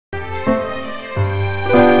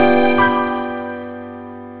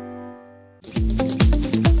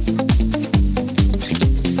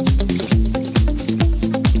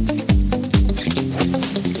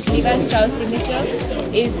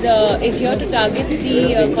is here to target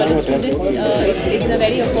the college students. It's a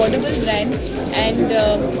very affordable brand, and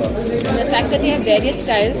the fact that they have various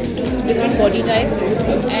styles to suit different body types,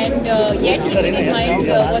 and yet keeping in mind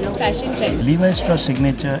what's fashion trend. Levi's Trust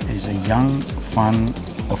Signature is a young, fun,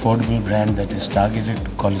 affordable brand that is targeted to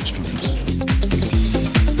college students.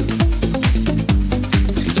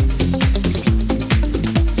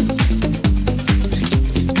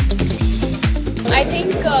 I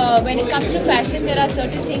think when it comes to fashion, there are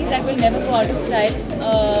certain things that will never go out of style.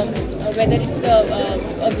 Whether it's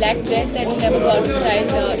a black dress that will never go out of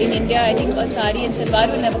style. In India, I think a sari and salwar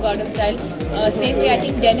will never go out of style. Same way, I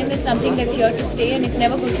think denim is something that's here to stay and it's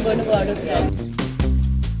never going to go out of style.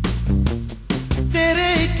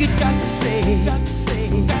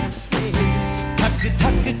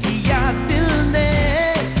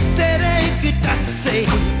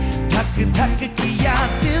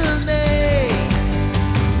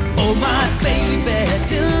 Oh my baby,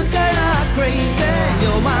 dil gaya crazy,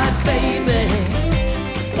 you're my baby.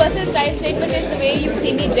 Personal style statement is the way you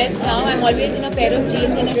see me dressed now. I'm always in a pair of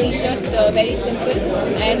jeans and a t-shirt, very simple,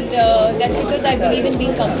 and that's because I believe in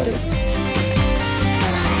being comfortable.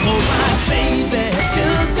 Oh my baby,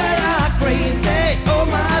 dil gaya crazy, oh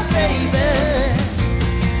my baby.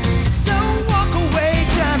 Don't walk away,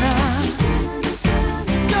 Jana.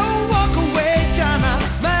 Don't walk away, Jana.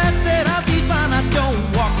 Main tera deewana, don't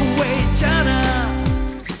walk away, Jana.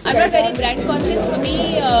 I'm not very brand conscious. For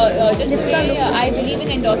me, just the way I believe in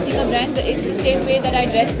endorsing a brand, it's the same way that I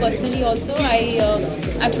dress personally also. I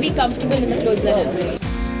have to be comfortable in the clothes I have.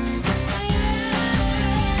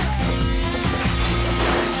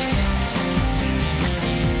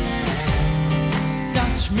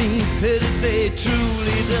 Touch me, pitifully,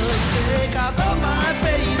 truly does take out of my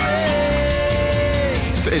baby.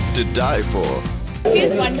 Fit to die for. It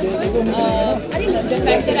feels wonderful. The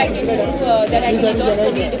fact that I can endorse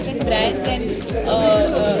so many different brands and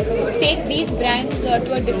take these brands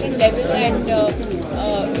to a different level and to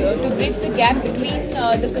bridge the gap between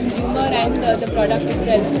the consumer and the product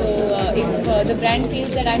itself. So if the brand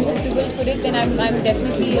feels that I'm suitable for it, then I'm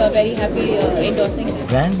definitely very happy endorsing it.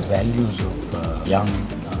 Brand values of young,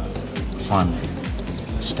 fun,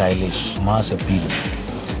 stylish, mass appeal.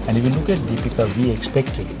 And if you look at Deepika, we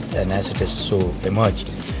expected, and as it has so emerged,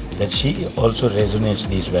 that she also resonates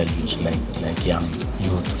these values like young,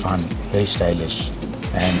 youth, fun, very stylish.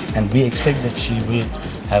 And we expect that she will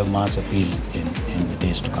have mass appeal in the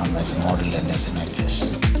days to come as a model and as an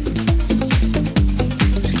actress.